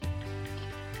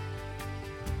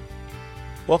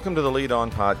Welcome to the Lead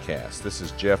On Podcast. This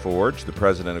is Jeff Orge, the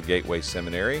president of Gateway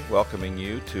Seminary, welcoming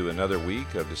you to another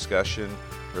week of discussion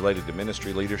related to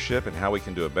ministry leadership and how we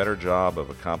can do a better job of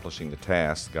accomplishing the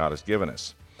tasks God has given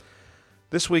us.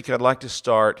 This week, I'd like to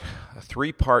start a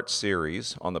three-part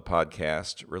series on the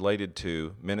podcast related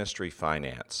to ministry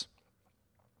finance.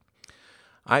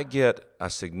 I get a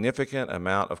significant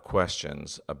amount of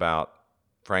questions about,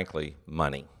 frankly,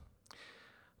 money.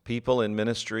 People in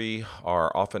ministry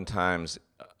are oftentimes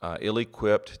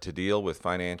ill-equipped to deal with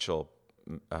financial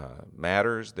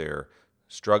matters. They're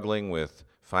struggling with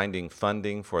finding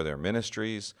funding for their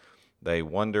ministries. They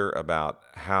wonder about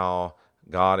how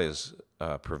God is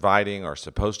providing or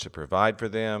supposed to provide for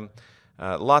them.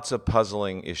 Lots of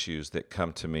puzzling issues that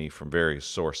come to me from various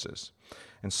sources.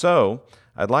 And so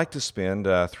I'd like to spend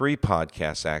 3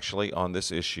 podcasts actually on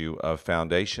this issue of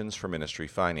foundations for ministry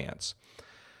finance.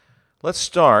 Let's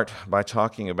start by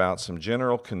talking about some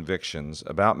general convictions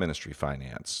about ministry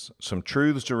finance. Some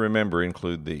truths to remember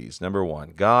include these. Number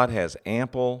 1, God has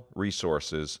ample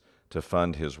resources to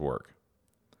fund His work.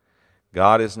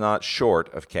 God is not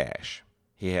short of cash.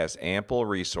 He has ample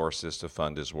resources to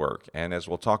fund His work. And as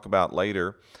we'll talk about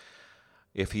later,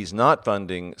 if He's not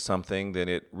funding something, then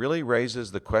it really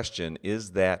raises the question,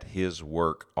 is that His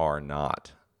work or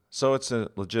not? So it's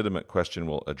a legitimate question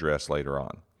we'll address later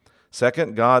on.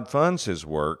 Second, God funds His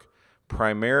work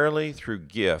primarily through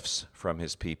gifts from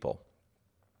His people.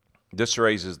 This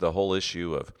raises the whole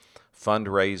issue of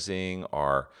fundraising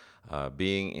or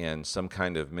being in some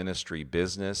kind of ministry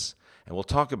business. And we'll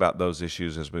talk about those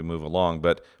issues as we move along.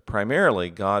 But primarily,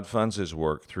 God funds His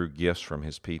work through gifts from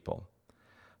His people.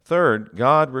 Third,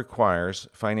 God requires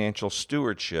financial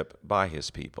stewardship by His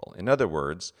people. In other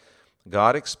words,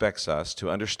 God expects us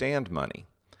to understand money.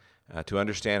 To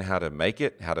understand how to make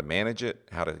it, how to manage it,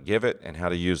 how to give it, and how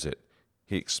to use it.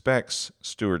 He expects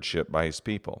stewardship by His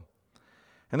people.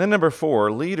 And then number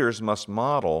 4, leaders must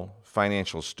model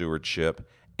financial stewardship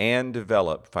and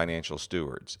develop financial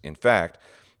stewards. In fact,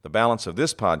 the balance of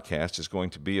this podcast is going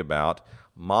to be about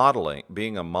modeling,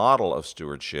 being a model of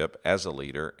stewardship as a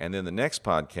leader, and then the next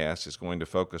podcast is going to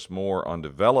focus more on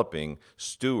developing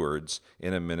stewards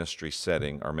in a ministry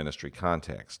setting or ministry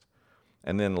context.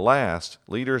 And then last,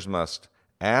 leaders must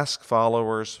ask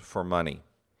followers for money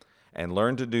and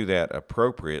learn to do that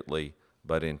appropriately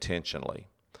but intentionally.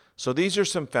 So these are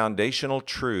some foundational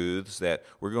truths that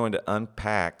we're going to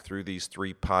unpack through these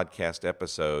 3 podcast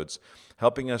episodes,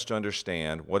 helping us to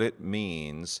understand what it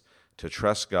means to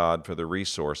trust God for the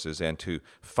resources and to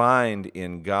find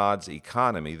in God's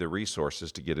economy the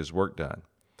resources to get His work done.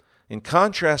 In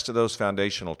contrast to those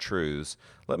foundational truths,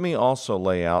 let me also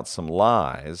lay out some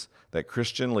lies that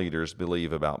Christian leaders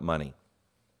believe about money.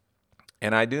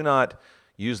 And I do not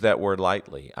use that word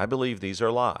lightly. I believe these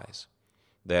are lies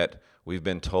that we've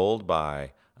been told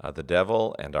by the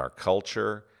devil and our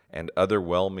culture and other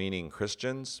well-meaning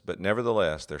Christians, but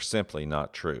nevertheless, they're simply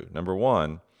not true. Number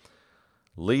 1,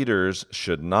 leaders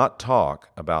should not talk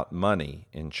about money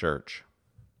in church.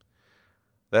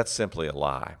 That's simply a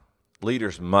lie.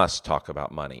 Leaders must talk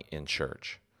about money in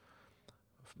church.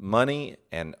 Money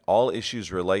and all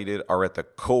issues related are at the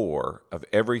core of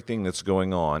everything that's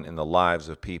going on in the lives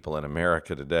of people in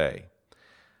America today.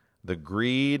 The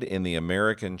greed in the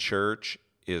American church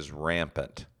is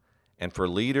rampant. And for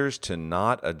leaders to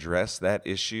not address that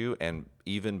issue and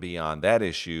even beyond that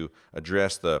issue,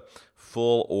 address the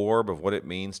full orb of what it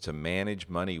means to manage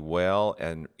money well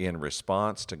and in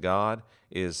response to God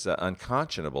is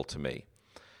unconscionable to me.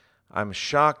 I'm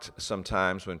shocked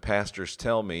sometimes when pastors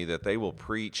tell me that they will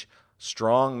preach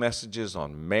strong messages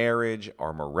on marriage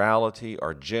or morality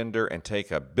or gender and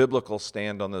take a biblical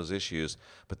stand on those issues,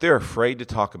 but they're afraid to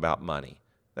talk about money.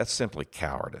 That's simply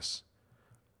cowardice.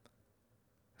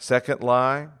 Second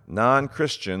lie,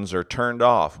 non-Christians are turned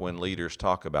off when leaders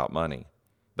talk about money.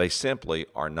 They simply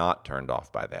are not turned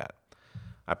off by that.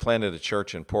 I planted a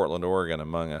church in Portland, Oregon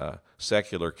among a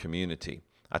secular community.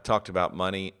 I talked about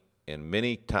money in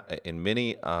many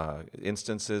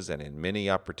instances and in many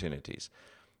opportunities.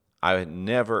 I had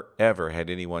never, ever had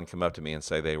anyone come up to me and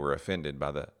say they were offended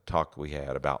by the talk we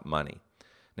had about money.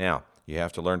 Now, you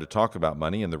have to learn to talk about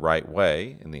money in the right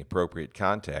way, in the appropriate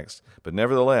context, but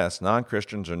nevertheless,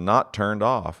 non-Christians are not turned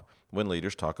off when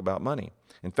leaders talk about money.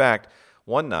 In fact,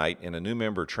 one night in a new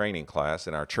member training class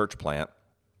in our church plant,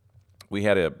 we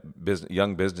had a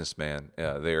young businessman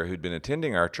there who'd been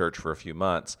attending our church for a few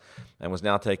months and was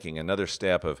now taking another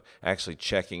step of actually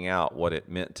checking out what it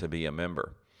meant to be a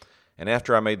member. And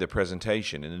after I made the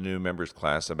presentation in the new members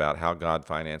class about how God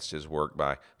financed his work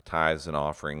by tithes and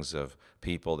offerings of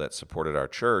people that supported our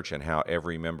church and how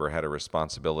every member had a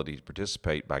responsibility to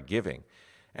participate by giving,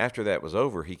 After that was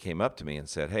over, he came up to me and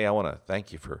said, "Hey, I want to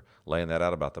thank you for laying that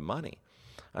out about the money."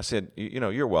 I said,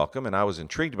 "You're welcome." And I was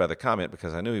intrigued by the comment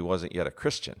because I knew he wasn't yet a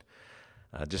Christian,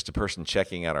 just a person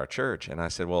checking out our church. And I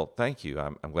said, "Well, thank you.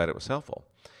 I'm glad it was helpful."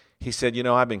 He said,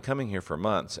 "I've been coming here for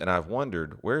months, and I've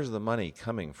wondered, where's the money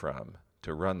coming from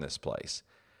to run this place?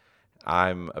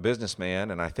 I'm a businessman,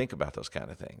 and I think about those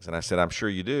kind of things." And I said, "I'm sure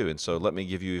you do, and so let me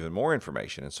give you even more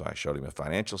information." And so I showed him a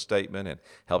financial statement and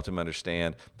helped him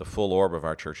understand the full orb of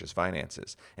our church's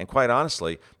finances. And quite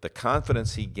honestly, the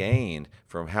confidence he gained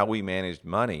from how we managed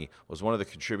money was one of the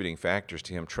contributing factors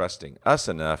to him trusting us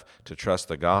enough to trust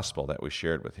the gospel that we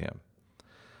shared with him.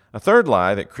 A third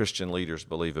lie that Christian leaders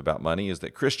believe about money is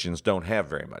that Christians don't have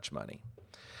very much money.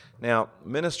 Now,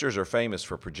 ministers are famous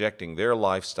for projecting their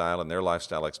lifestyle and their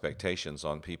lifestyle expectations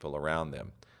on people around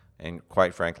them. And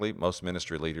quite frankly, most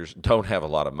ministry leaders don't have a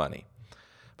lot of money.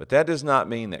 But that does not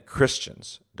mean that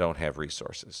Christians don't have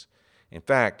resources. In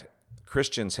fact,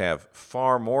 Christians have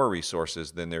far more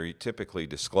resources than they're typically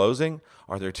disclosing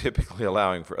or they're typically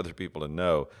allowing for other people to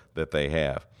know that they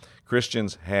have.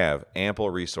 Christians have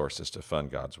ample resources to fund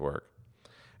God's work.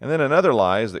 And then another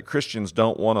lie is that Christians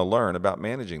don't want to learn about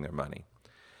managing their money.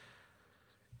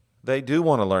 They do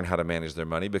want to learn how to manage their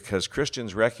money because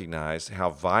Christians recognize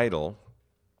how vital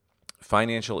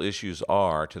financial issues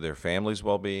are to their family's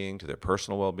well-being, to their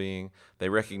personal well-being. They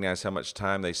recognize how much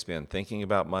time they spend thinking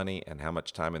about money and how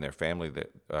much time in their family,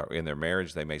 in their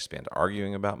marriage, they may spend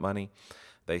arguing about money.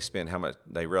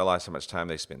 They realize how much time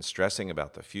they spend stressing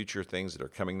about the future things that are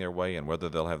coming their way and whether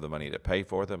they'll have the money to pay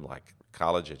for them, like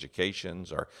college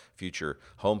educations or future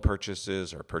home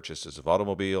purchases or purchases of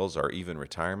automobiles or even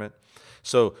retirement.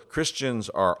 So Christians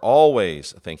are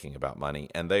always thinking about money,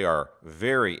 and they are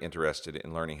very interested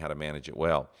in learning how to manage it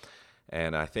well.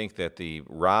 And I think that the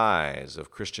rise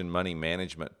of Christian money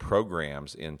management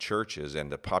programs in churches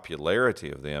and the popularity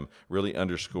of them really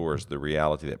underscores the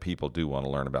reality that people do want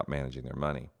to learn about managing their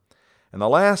money. And the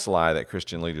last lie that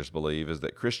Christian leaders believe is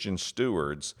that Christian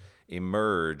stewards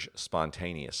emerge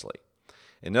spontaneously.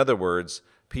 In other words,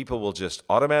 people will just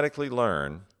automatically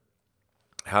learn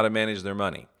how to manage their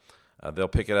money. They'll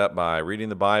pick it up by reading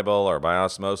the Bible or by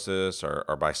osmosis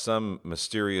or by some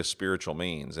mysterious spiritual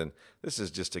means. And this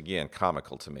is just, again,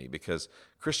 comical to me because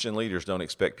Christian leaders don't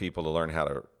expect people to learn how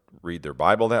to read their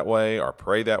Bible that way or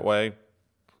pray that way.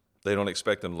 They don't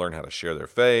expect them to learn how to share their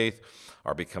faith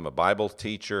or become a Bible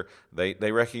teacher.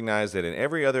 They recognize that in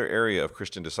every other area of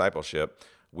Christian discipleship,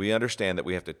 we understand that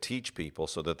we have to teach people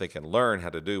so that they can learn how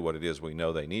to do what it is we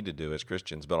know they need to do as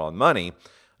Christians. But on money,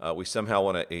 we somehow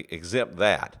want to exempt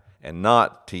that and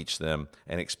not teach them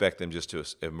and expect them just to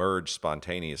emerge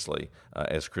spontaneously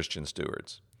as Christian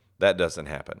stewards. That doesn't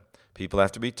happen. People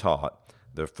have to be taught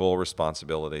the full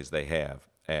responsibilities they have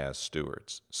as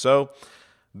stewards. So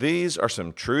these are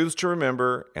some truths to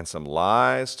remember and some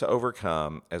lies to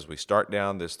overcome as we start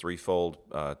down this threefold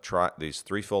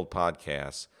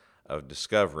podcasts of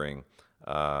discovering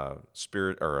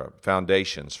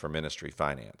foundations for ministry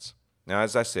finance. Now,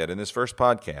 as I said, in this first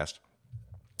podcast,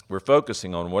 we're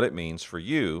focusing on what it means for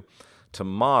you to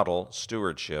model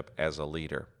stewardship as a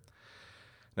leader.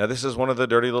 Now, this is one of the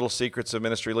dirty little secrets of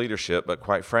ministry leadership, but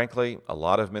quite frankly, a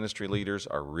lot of ministry leaders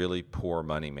are really poor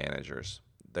money managers.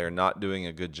 They're not doing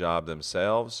a good job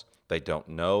themselves. They don't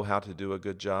know how to do a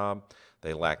good job.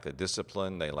 They lack the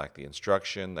discipline. They lack the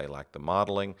instruction. They lack the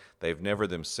modeling. They've never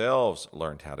themselves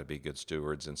learned how to be good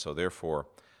stewards, and so therefore,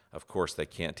 of course, they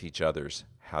can't teach others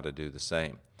how to do the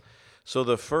same. So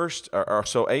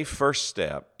a first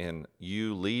step in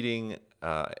you leading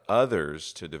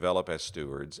others to develop as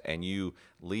stewards and you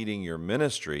leading your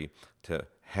ministry to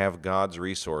have God's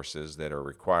resources that are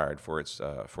required for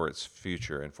its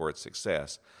future and for its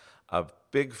success, a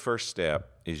big first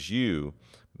step is you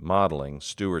modeling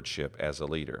stewardship as a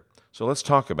leader. So let's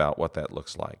talk about what that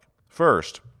looks like.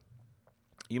 First,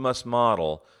 you must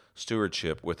model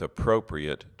stewardship with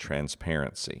appropriate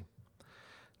transparency.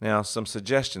 Now, some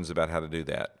suggestions about how to do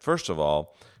that. First of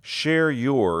all, share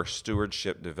your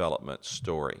stewardship development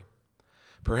story.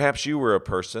 Perhaps you were a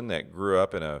person that grew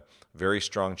up in a very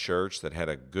strong church that had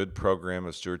a good program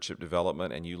of stewardship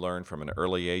development, and you learned from an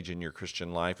early age in your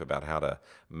Christian life about how to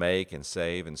make and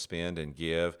save and spend and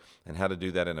give and how to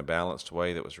do that in a balanced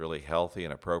way that was really healthy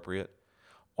and appropriate.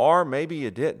 Or maybe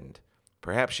you didn't.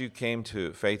 Perhaps you came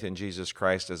to faith in Jesus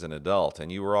Christ as an adult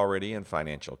and you were already in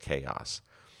financial chaos.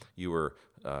 You were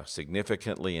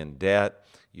significantly in debt.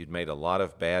 You'd made a lot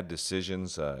of bad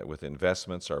decisions with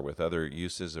investments or with other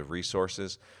uses of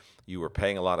resources. You were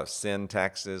paying a lot of sin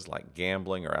taxes like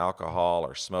gambling or alcohol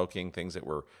or smoking, things that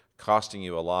were costing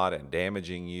you a lot and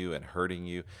damaging you and hurting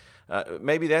you.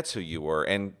 Maybe that's who you were,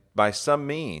 and by some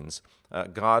means,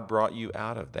 God brought you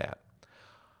out of that,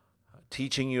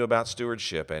 teaching you about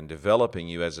stewardship and developing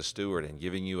you as a steward and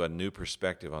giving you a new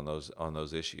perspective on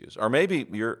those issues. Or maybe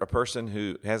you're a person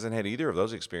who hasn't had either of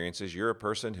those experiences. You're a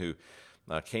person who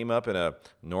came up in a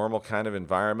normal kind of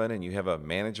environment, and you have a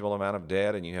manageable amount of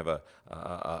debt, and you have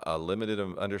a limited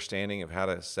understanding of how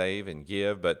to save and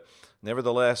give, but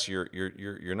nevertheless, you're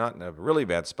not in a really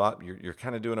bad spot. You're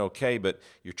kind of doing okay, but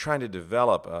you're trying to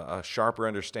develop a sharper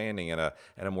understanding and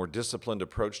a more disciplined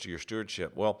approach to your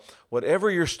stewardship. Well, whatever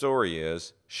your story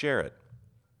is, share it.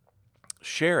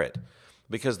 Share it.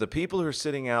 Because the people who are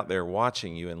sitting out there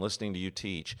watching you and listening to you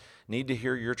teach need to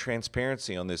hear your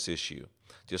transparency on this issue.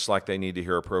 Just like they need to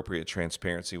hear appropriate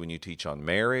transparency when you teach on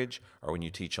marriage, or when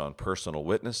you teach on personal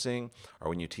witnessing, or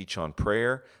when you teach on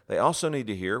prayer. They also need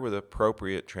to hear, with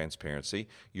appropriate transparency,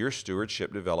 your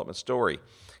stewardship development story.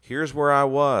 Here's where I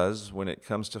was when it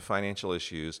comes to financial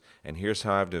issues, and here's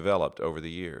how I've developed over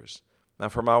the years. Now,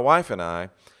 for my wife and I,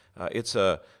 it's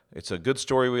a good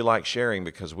story we like sharing,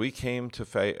 because we came to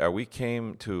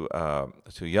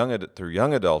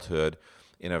young adulthood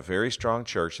in a very strong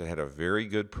church that had a very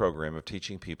good program of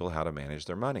teaching people how to manage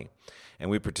their money. And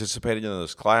we participated in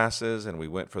those classes, and we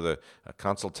went for the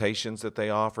consultations that they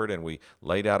offered, and we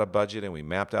laid out a budget, and we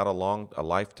mapped out a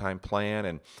lifetime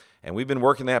plan, and we've been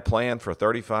working that plan for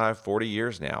 35, 40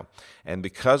 years now. And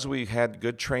because we had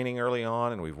good training early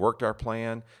on and we've worked our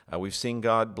plan, we've seen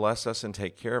God bless us and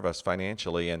take care of us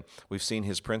financially, and we've seen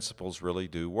His principles really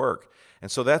do work.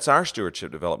 And so that's our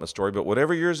stewardship development story, but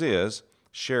whatever yours is,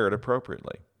 share it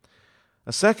appropriately.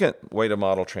 A second way to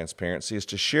model transparency is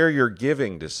to share your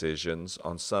giving decisions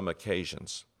on some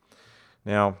occasions.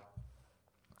 Now,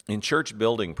 in church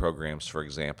building programs, for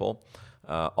example,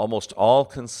 almost all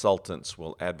consultants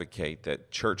will advocate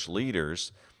that church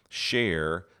leaders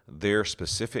share their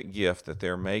specific gift that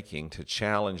they're making to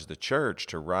challenge the church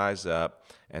to rise up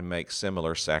and make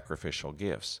similar sacrificial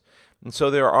gifts. And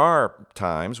so there are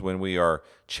times when we are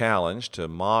challenged to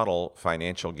model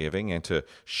financial giving and to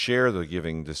share the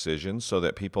giving decisions so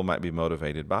that people might be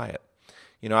motivated by it.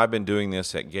 You know, I've been doing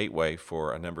this at Gateway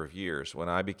for a number of years. When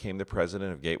I became the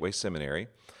president of Gateway Seminary,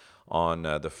 on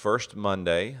the first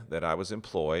Monday that I was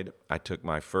employed, I took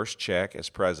my first check as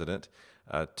president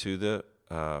to the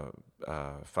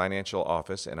financial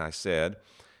office, and I said,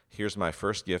 "Here's my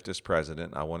first gift as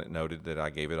president. I want it noted that I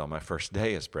gave it on my first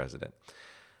day as president."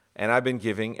 And I've been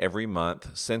giving every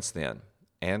month since then.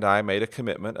 And I made a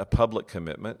commitment, a public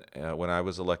commitment, when I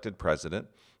was elected president,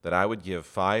 that I would give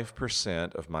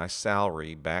 5% of my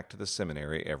salary back to the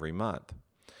seminary every month.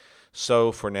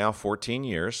 So for now 14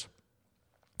 years,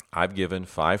 I've given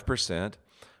 5%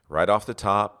 right off the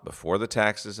top, before the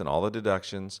taxes and all the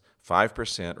deductions,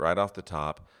 5% right off the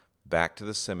top back to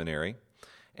the seminary.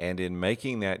 And in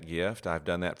making that gift, I've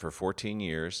done that for 14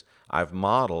 years, I've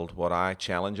modeled what I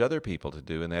challenge other people to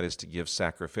do, and that is to give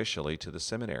sacrificially to the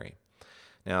seminary.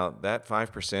 Now, that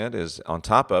 5% is on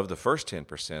top of the first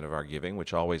 10% of our giving,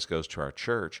 which always goes to our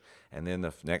church, and then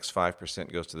the next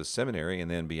 5% goes to the seminary,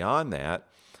 and then beyond that,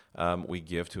 we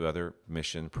give to other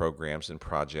mission programs and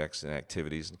projects and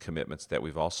activities and commitments that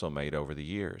we've also made over the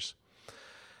years.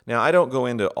 Now, I don't go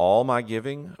into all my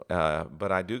giving,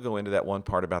 but I do go into that one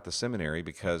part about the seminary,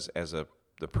 because as the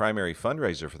primary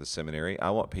fundraiser for the seminary,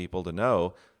 I want people to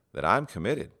know that I'm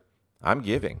committed. I'm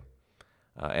giving.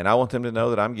 And I want them to know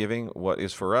that I'm giving what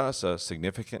is for us a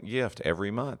significant gift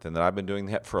every month, and that I've been doing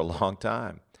that for a long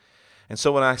time. And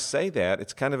so when I say that,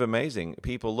 it's kind of amazing.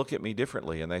 People look at me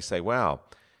differently, and they say, "Wow,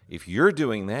 if you're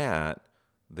doing that,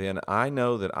 then I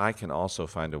know that I can also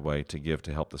find a way to give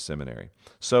to help the seminary."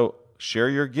 So share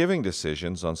your giving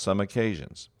decisions on some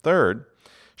occasions. Third,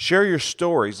 share your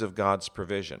stories of God's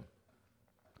provision.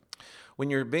 When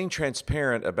you're being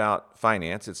transparent about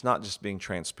finance, it's not just being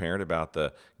transparent about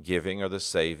the giving or the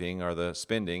saving or the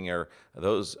spending or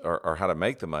how to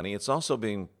make the money. It's also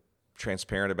being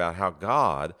transparent about how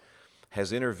God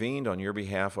has intervened on your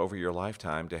behalf over your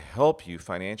lifetime to help you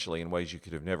financially in ways you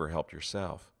could have never helped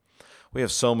yourself. We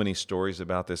have so many stories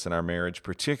about this in our marriage,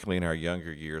 particularly in our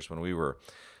younger years when we were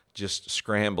just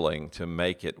scrambling to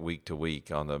make it week to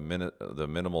week on the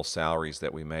minimal salaries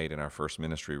that we made in our first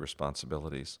ministry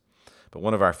responsibilities. But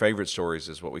one of our favorite stories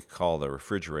is what we call the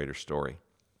refrigerator story.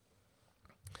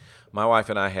 My wife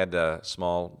and I had a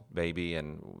small baby,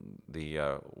 and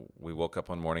we woke up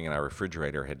one morning and our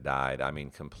refrigerator had died. I mean,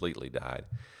 completely died.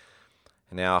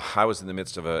 And now I was in the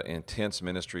midst of an intense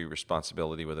ministry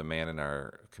responsibility with a man in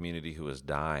our community who was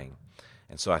dying.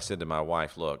 And so I said to my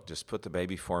wife, "Look, just put the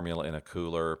baby formula in a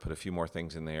cooler, put a few more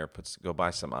things in there, go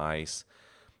buy some ice,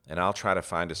 and I'll try to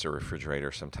find us a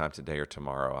refrigerator sometime today or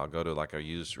tomorrow. I'll go to like a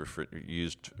used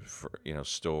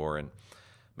store, and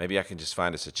maybe I can just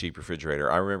find us a cheap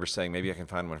refrigerator. I remember saying maybe I can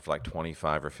find one for like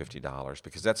 $25 or $50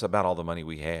 because that's about all the money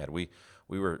we had. We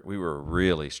were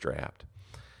really strapped.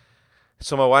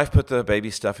 So my wife put the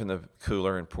baby stuff in the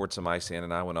cooler and poured some ice in,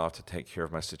 and I went off to take care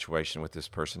of my situation with this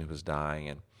person who was dying.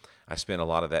 And I spent a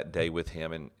lot of that day with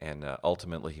him, and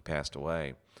ultimately he passed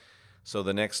away. So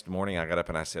the next morning I got up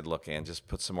and I said, look, Ann, just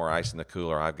put some more ice in the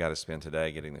cooler. I've got to spend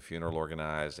today getting the funeral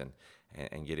organized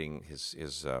and getting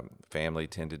his family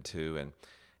tended to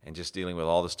and just dealing with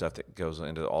all the stuff that goes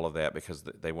into all of that, because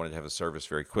they wanted to have the service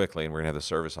very quickly, and we're going to have the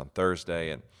service on Thursday.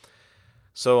 And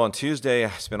so on Tuesday, I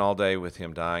spent all day with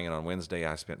him dying, and on Wednesday,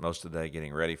 I spent most of the day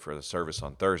getting ready for the service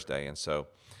on Thursday. And so,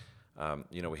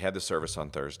 we had the service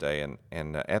on Thursday,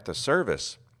 and at the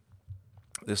service,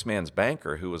 this man's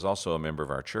banker, who was also a member of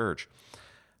our church,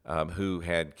 who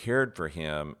had cared for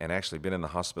him and actually been in the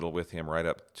hospital with him right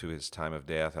up to his time of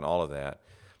death and all of that,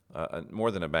 more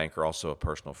than a banker, also a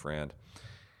personal friend,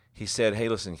 he said, hey,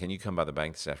 listen, can you come by the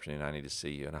bank this afternoon? I need to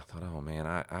see you. And I thought, oh, man,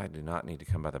 I do not need to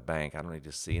come by the bank. I don't need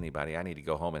to see anybody. I need to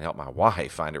go home and help my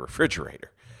wife find a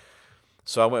refrigerator.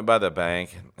 So I went by the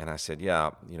bank, and I said,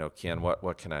 yeah, Ken,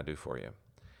 what can I do for you?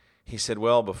 He said,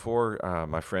 well, before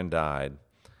my friend died,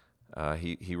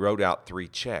 he wrote out 3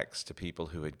 checks to people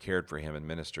who had cared for him and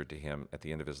ministered to him at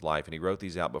the end of his life. And he wrote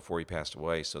these out before he passed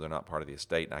away, so they're not part of the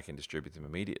estate, and I can distribute them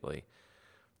immediately.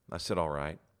 I said, all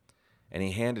right. And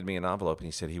he handed me an envelope, and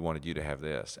he said he wanted you to have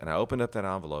this. And I opened up that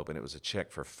envelope, and it was a check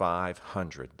for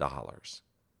 $500.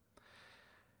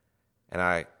 And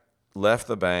I left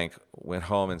the bank, went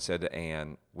home, and said to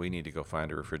Ann, we need to go find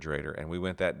a refrigerator. And we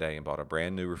went that day and bought a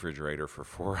brand new refrigerator for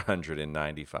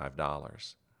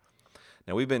 $495.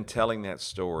 Now, we've been telling that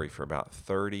story for about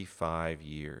 35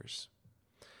 years,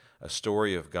 a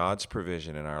story of God's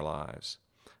provision in our lives,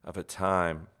 of a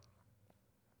time,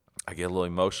 I get a little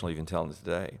emotional even telling it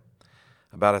today,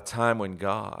 about a time when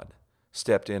God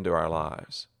stepped into our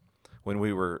lives, when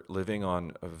we were living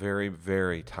on a very,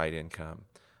 very tight income.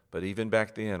 But even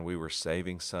back then, we were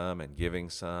saving some and giving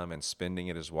some and spending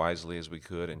it as wisely as we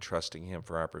could and trusting Him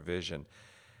for our provision.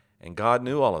 And God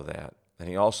knew all of that, and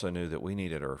He also knew that we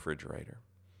needed a refrigerator.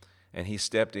 And He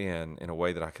stepped in a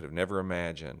way that I could have never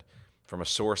imagined, from a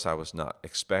source I was not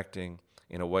expecting,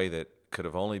 in a way that could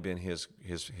have only been His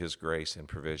grace and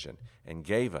provision, and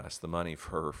gave us the money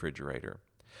for a refrigerator.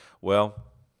 Well,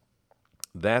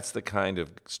 that's the kind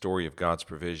of story of God's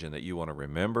provision that you want to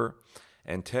remember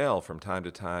and tell from time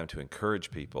to time to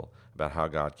encourage people about how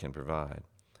God can provide.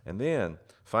 And then,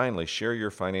 finally, share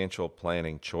your financial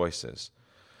planning choices.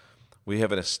 We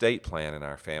have an estate plan in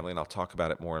our family, and I'll talk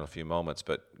about it more in a few moments,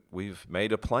 but we've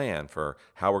made a plan for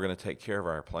how we're going to take care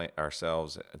of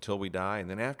ourselves until we die, and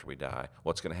then after we die,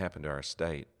 what's going to happen to our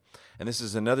estate. And this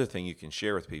is another thing you can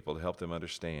share with people to help them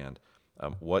understand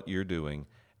what you're doing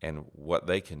and what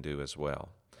they can do as well.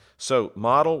 So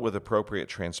model with appropriate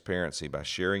transparency by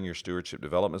sharing your stewardship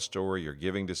development story, your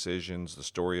giving decisions,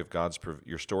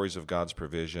 your stories of God's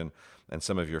provision, and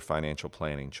some of your financial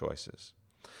planning choices.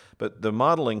 But the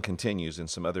modeling continues in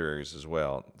some other areas as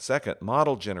well. Second,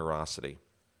 model generosity.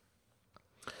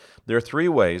 There are 3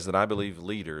 ways that I believe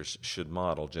leaders should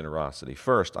model generosity.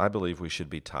 First, I believe we should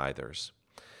be tithers.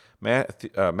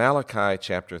 Malachi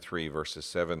chapter 3, verses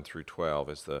 7 through 12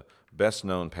 is the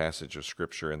best-known passage of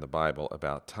Scripture in the Bible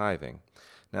about tithing.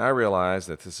 Now, I realize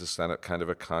that this is kind of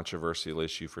a controversial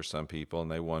issue for some people,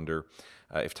 and they wonder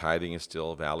if tithing is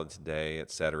still valid today,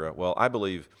 etc. Well, I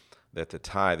believe that the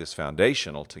tithe is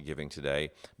foundational to giving today,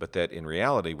 but that in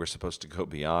reality we're supposed to go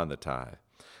beyond the tithe.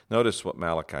 Notice what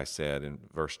Malachi said in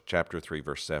chapter 3,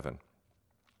 verse 7.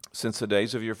 Since the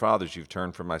days of your fathers you've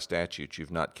turned from my statutes,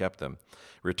 you've not kept them.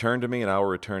 Return to me, and I will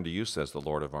return to you, says the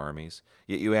Lord of armies.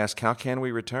 Yet you ask, how can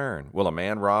we return? Will a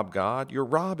man rob God? You're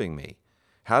robbing me.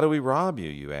 How do we rob you,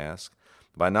 you ask?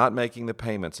 By not making the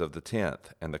payments of the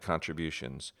 10th and the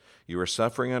contributions. You are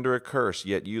suffering under a curse,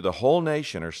 yet you, the whole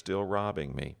nation, are still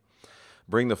robbing me.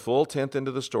 Bring the full 10th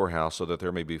into the storehouse, so that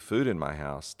there may be food in my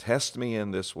house. Test me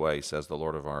in this way, says the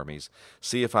Lord of armies.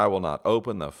 See if I will not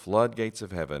open the floodgates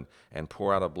of heaven and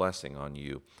pour out a blessing on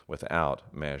you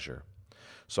without measure.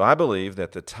 So I believe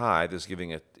that the tithe is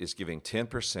giving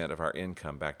 10% of our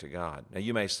income back to God. Now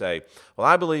you may say, well,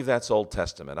 I believe that's Old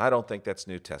Testament. I don't think that's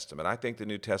New Testament. I think the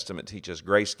New Testament teaches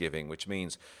grace giving, which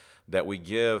means that we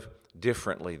give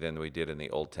differently than we did in the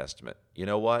Old Testament. You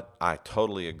know what? I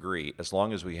totally agree, as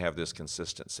long as we have this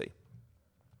consistency.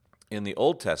 In the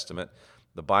Old Testament,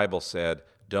 the Bible said,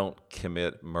 don't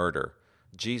commit murder.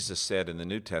 Jesus said in the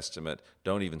New Testament,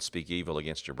 don't even speak evil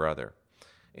against your brother.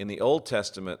 In the Old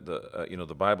Testament,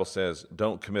 the Bible says,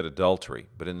 don't commit adultery.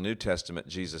 But in the New Testament,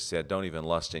 Jesus said, don't even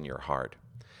lust in your heart.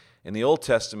 In the Old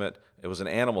Testament, it was an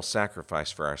animal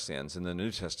sacrifice for our sins. In the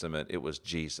New Testament, it was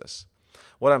Jesus.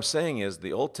 What I'm saying is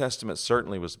the Old Testament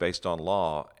certainly was based on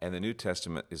law, and the New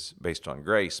Testament is based on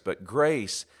grace. But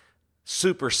grace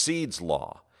supersedes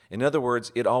law. In other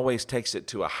words, it always takes it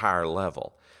to a higher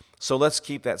level. So let's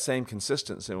keep that same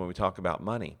consistency when we talk about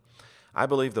money. I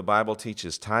believe the Bible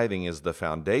teaches tithing is the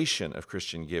foundation of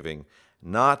Christian giving,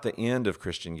 not the end of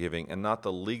Christian giving, and not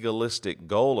the legalistic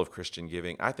goal of Christian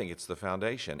giving. I think it's the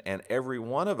foundation. And every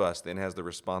one of us then has the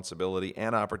responsibility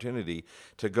and opportunity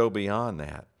to go beyond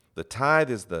that. The tithe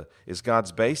is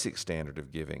God's basic standard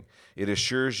of giving. It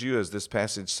assures you, as this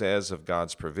passage says, of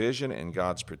God's provision and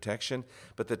God's protection.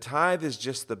 But the tithe is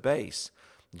just the base.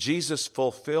 Jesus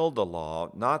fulfilled the law,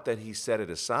 not that he set it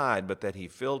aside, but that he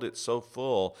filled it so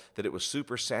full that it was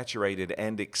supersaturated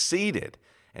and exceeded.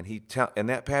 And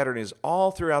that pattern is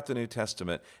all throughout the New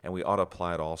Testament, and we ought to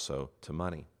apply it also to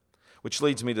money. Which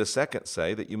leads me to the second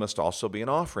say that you must also be an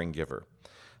offering giver.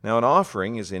 Now, an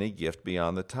offering is any gift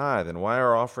beyond the tithe. And why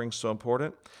are offerings so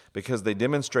important? Because they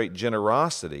demonstrate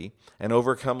generosity and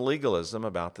overcome legalism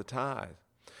about the tithe.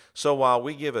 So while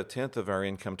we give 1/10 of our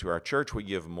income to our church, we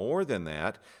give more than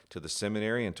that to the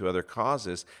seminary and to other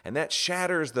causes, and that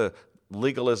shatters the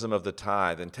legalism of the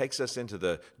tithe and takes us into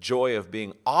the joy of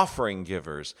being offering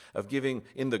givers, of giving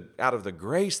out of the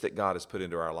grace that God has put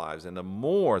into our lives and the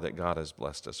more that God has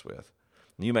blessed us with.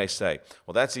 You may say,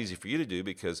 well, that's easy for you to do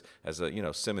because as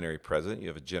a seminary president, you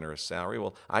have a generous salary.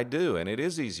 Well, I do, and it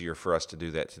is easier for us to do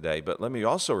that today. But let me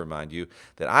also remind you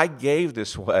that I gave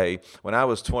this way when I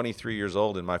was 23 years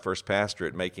old in my first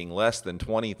pastorate, making less than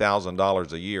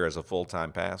 $20,000 a year as a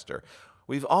full-time pastor.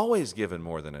 We've always given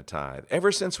more than a tithe,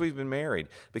 ever since we've been married,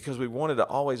 because we wanted to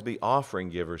always be offering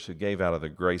givers who gave out of the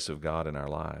grace of God in our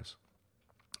lives.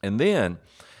 And then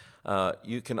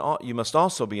you must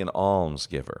also be an alms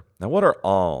giver. Now, what are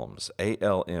alms?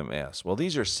 A-L-M-S. Well,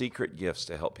 these are secret gifts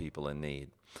to help people in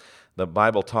need. The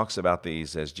Bible talks about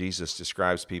these as Jesus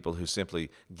describes people who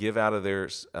simply give out of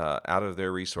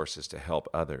their resources to help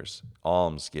others.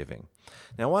 Almsgiving.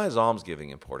 Now, why is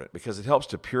almsgiving important? Because it helps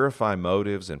to purify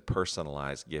motives and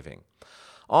personalize giving.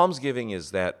 Almsgiving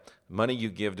is that money you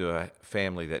give to a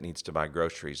family that needs to buy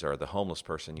groceries, or the homeless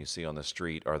person you see on the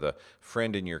street, or the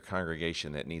friend in your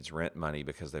congregation that needs rent money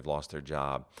because they've lost their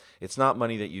job. It's not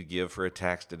money that you give for a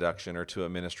tax deduction or to a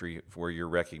ministry where you're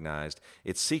recognized.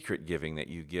 It's secret giving that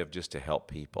you give just to help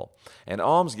people. And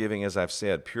almsgiving, as I've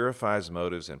said, purifies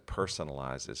motives and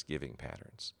personalizes giving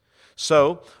patterns.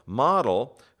 So,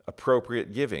 model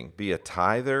appropriate giving. Be a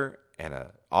tither and an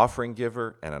offering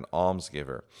giver and an alms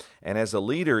giver. And as a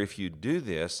leader, if you do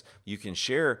this, you can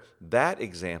share that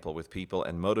example with people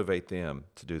and motivate them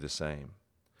to do the same.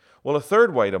 Well, a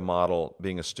third way to model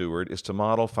being a steward is to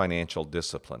model financial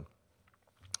discipline.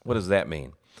 What does that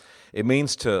mean? It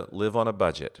means to live on a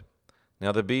budget.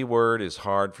 Now, the B word is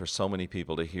hard for so many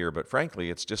people to hear, but frankly,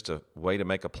 it's just a way to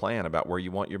make a plan about where you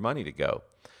want your money to go.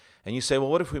 And you say, well,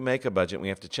 what if we make a budget and we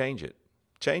have to change it?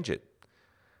 Change it.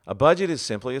 A budget is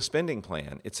simply a spending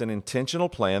plan. It's an intentional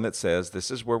plan that says this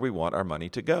is where we want our money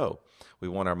to go. We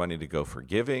want our money to go for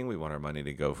giving. We want our money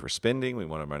to go for spending. We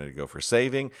want our money to go for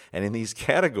saving. And in these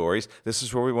categories, this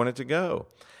is where we want it to go.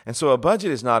 And so a budget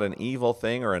is not an evil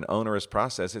thing or an onerous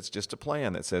process. It's just a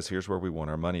plan that says here's where we want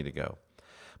our money to go.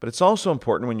 But it's also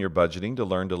important when you're budgeting to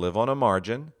learn to live on a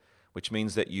margin, which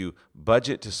means that you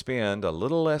budget to spend a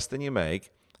little less than you make,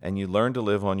 and you learn to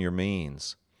live on your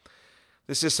means.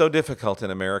 This is so difficult in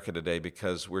America today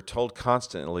because we're told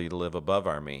constantly to live above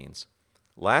our means.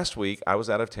 Last week, I was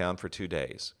out of town for 2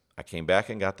 days. I came back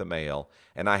and got the mail,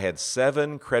 and I had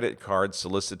 7 credit card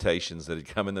solicitations that had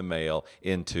come in the mail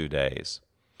in 2 days.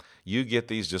 You get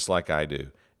these just like I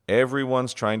do.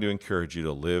 Everyone's trying to encourage you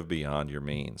to live beyond your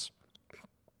means.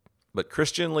 But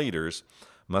Christian leaders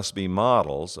must be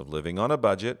models of living on a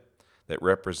budget that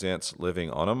represents living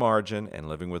on a margin and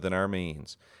living within our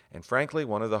means. And frankly,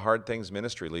 one of the hard things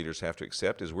ministry leaders have to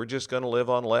accept is we're just going to live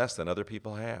on less than other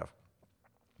people have.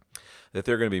 That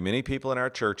there are going to be many people in our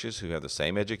churches who have the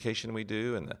same education we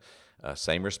do and the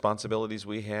same responsibilities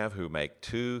we have, who make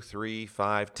 2, 3,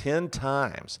 5, 10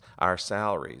 times our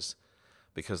salaries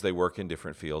because they work in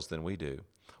different fields than we do.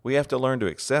 We have to learn to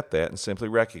accept that and simply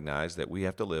recognize that we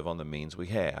have to live on the means we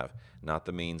have, not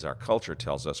the means our culture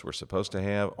tells us we're supposed to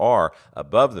have, or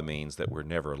above the means that we're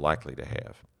never likely to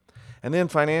have. And then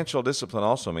financial discipline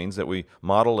also means that we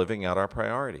model living out our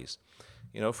priorities.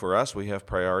 For us, we have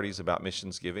priorities about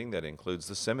missions giving that includes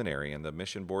the seminary and the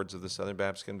mission boards of the Southern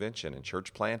Baptist Convention and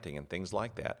church planting and things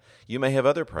like that. You may have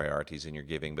other priorities in your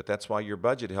giving, but that's why your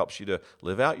budget helps you to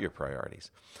live out your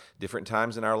priorities. Different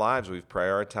times in our lives, we've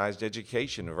prioritized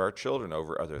education of our children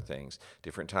over other things.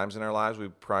 Different times in our lives,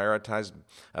 we've prioritized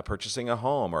purchasing a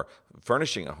home or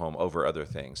furnishing a home over other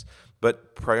things.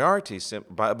 But priorities,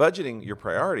 by budgeting your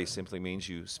priorities simply means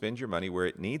you spend your money where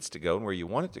it needs to go and where you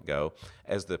want it to go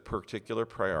as the particular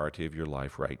priority of your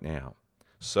life right now.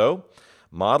 So,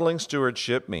 modeling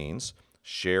stewardship means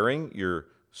sharing your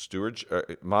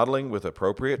modeling with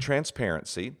appropriate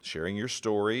transparency, sharing your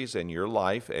stories and your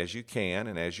life as you can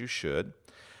and as you should.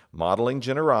 Modeling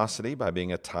generosity by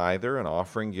being a tither, an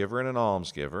offering giver, and an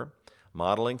alms giver.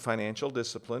 Modeling financial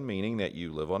discipline, meaning that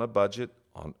you live on a budget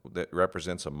that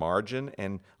represents a margin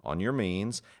and on your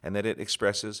means, and that it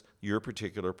expresses your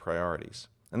particular priorities.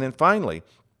 And then finally,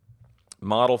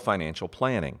 model financial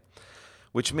planning,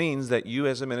 which means that you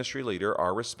as a ministry leader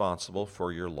are responsible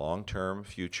for your long-term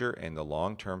future and the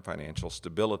long-term financial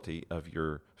stability of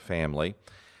your family.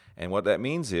 And what that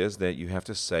means is that you have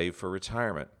to save for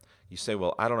retirement. You say,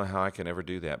 well, I don't know how I can ever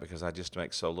do that because I just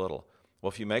make so little. Well,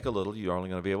 if you make a little, you're only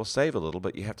going to be able to save a little,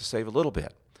 but you have to save a little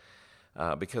bit.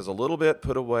 Because a little bit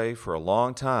put away for a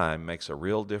long time makes a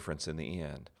real difference in the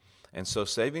end. And so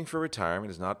saving for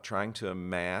retirement is not trying to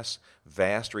amass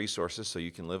vast resources so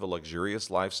you can live a luxurious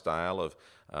lifestyle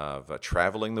of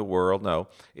traveling the world. No,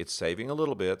 it's saving a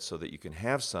little bit so that you can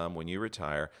have some when you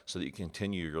retire so that you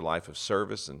continue your life of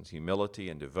service and humility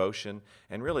and devotion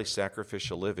and really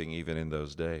sacrificial living even in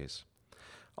those days.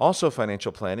 Also,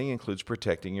 financial planning includes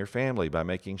protecting your family by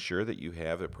making sure that you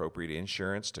have appropriate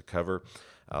insurance to cover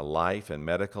life and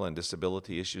medical and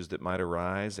disability issues that might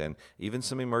arise, and even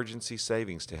some emergency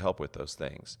savings to help with those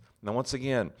things. Now, once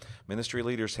again, ministry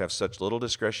leaders have such little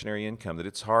discretionary income that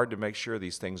it's hard to make sure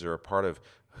these things are a part of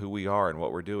who we are and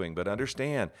what we're doing. But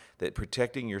understand that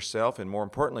protecting yourself and, more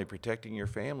importantly, protecting your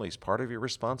family is part of your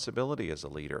responsibility as a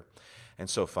leader. And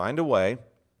so find a way,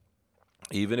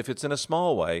 even if it's in a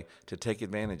small way, to take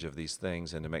advantage of these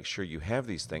things and to make sure you have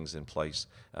these things in place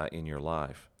in your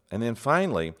life. And then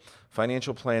finally,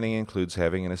 financial planning includes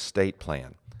having an estate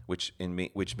plan, which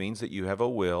means that you have a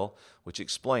will which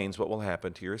explains what will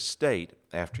happen to your estate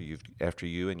after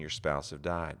you and your spouse have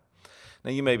died.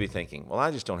 Now, you may be thinking, well,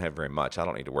 I just don't have very much. I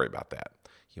don't need to worry about that.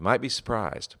 You might be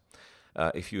surprised.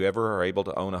 If you ever are able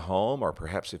to own a home, or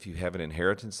perhaps if you have an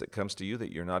inheritance that comes to you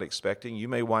that you're not expecting, you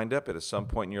may wind up at some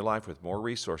point in your life with more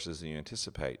resources than you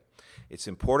anticipate. It's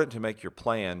important to make your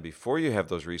plan before you have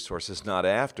those resources, not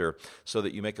after, so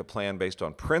that you make a plan based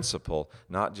on principle,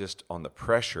 not just on the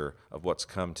pressure of what's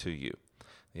come to you.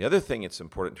 The other thing it's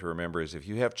important to remember is if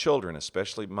you have children,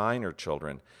 especially minor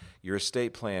children, your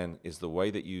estate plan is the way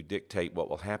that you dictate what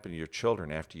will happen to your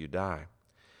children after you die.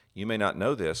 You may not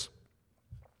know this,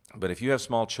 but if you have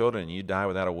small children and you die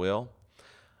without a will,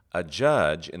 a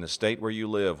judge in the state where you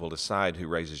live will decide who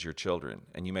raises your children.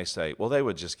 And you may say, well, they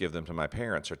would just give them to my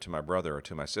parents or to my brother or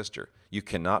to my sister. You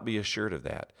cannot be assured of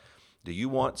that. Do you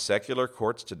want secular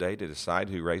courts today to decide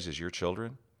who raises your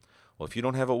children? Well, if you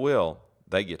don't have a will,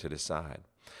 they get to decide.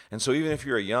 And so even if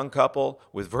you're a young couple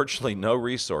with virtually no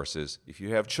resources, if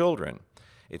you have children,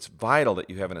 it's vital that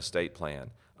you have an estate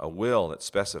plan, a will that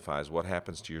specifies what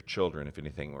happens to your children if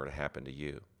anything were to happen to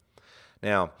you.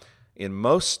 Now, in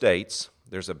most states,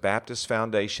 there's a Baptist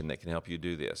foundation that can help you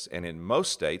do this. And in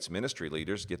most states, ministry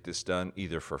leaders get this done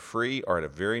either for free or at a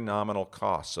very nominal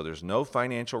cost. So there's no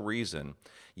financial reason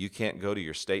you can't go to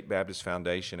your state Baptist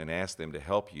foundation and ask them to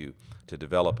help you to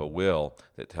develop a will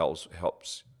that tells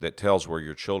where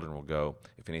your children will go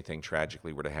if anything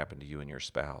tragically were to happen to you and your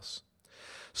spouse.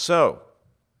 So,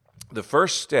 the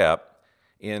first step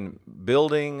in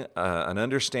building an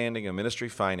understanding of ministry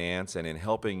finance and in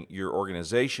helping your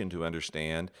organization to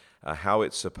understand how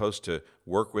it's supposed to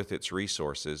work with its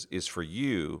resources is for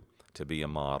you to be a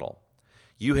model.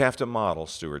 You have to model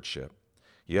stewardship.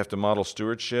 You have to model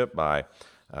stewardship by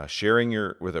sharing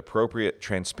with appropriate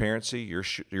transparency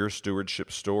your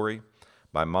stewardship story,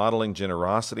 by modeling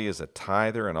generosity as a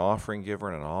tither, an offering giver,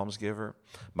 and an alms giver,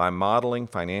 by modeling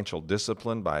financial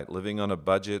discipline, by living on a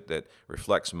budget that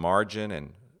reflects margin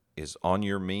and is on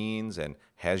your means and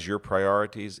has your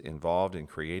priorities involved in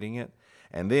creating it,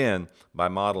 and then by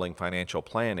modeling financial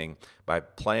planning, by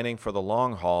planning for the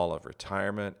long haul of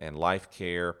retirement and life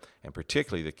care, and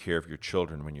particularly the care of your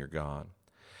children when you're gone.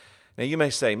 Now, you may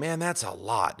say, man, that's a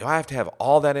lot. Do I have to have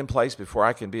all that in place before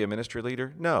I can be a ministry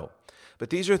leader? No. But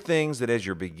these are things that as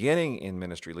you're beginning in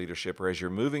ministry leadership or as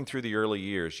you're moving through the early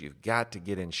years, you've got to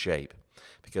get in shape.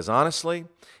 Because honestly,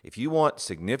 if you want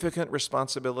significant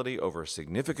responsibility over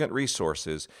significant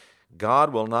resources,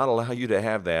 God will not allow you to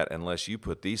have that unless you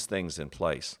put these things in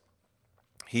place.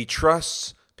 He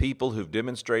trusts people who've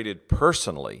demonstrated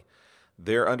personally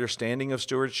their understanding of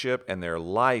stewardship and their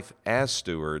life as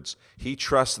stewards. He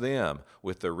trusts them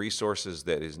with the resources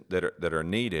that are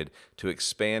needed to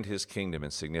expand His kingdom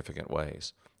in significant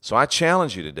ways. So I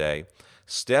challenge you today,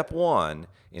 step one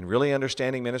in really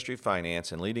understanding ministry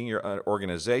finance and leading your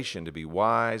organization to be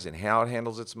wise in how it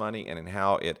handles its money and in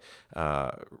how it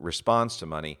responds to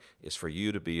money is for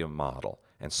you to be a model.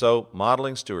 And so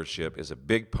modeling stewardship is a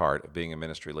big part of being a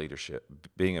ministry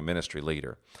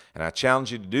leader. And I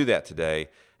challenge you to do that today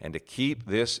and to keep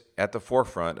this at the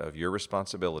forefront of your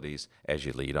responsibilities as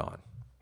you lead on.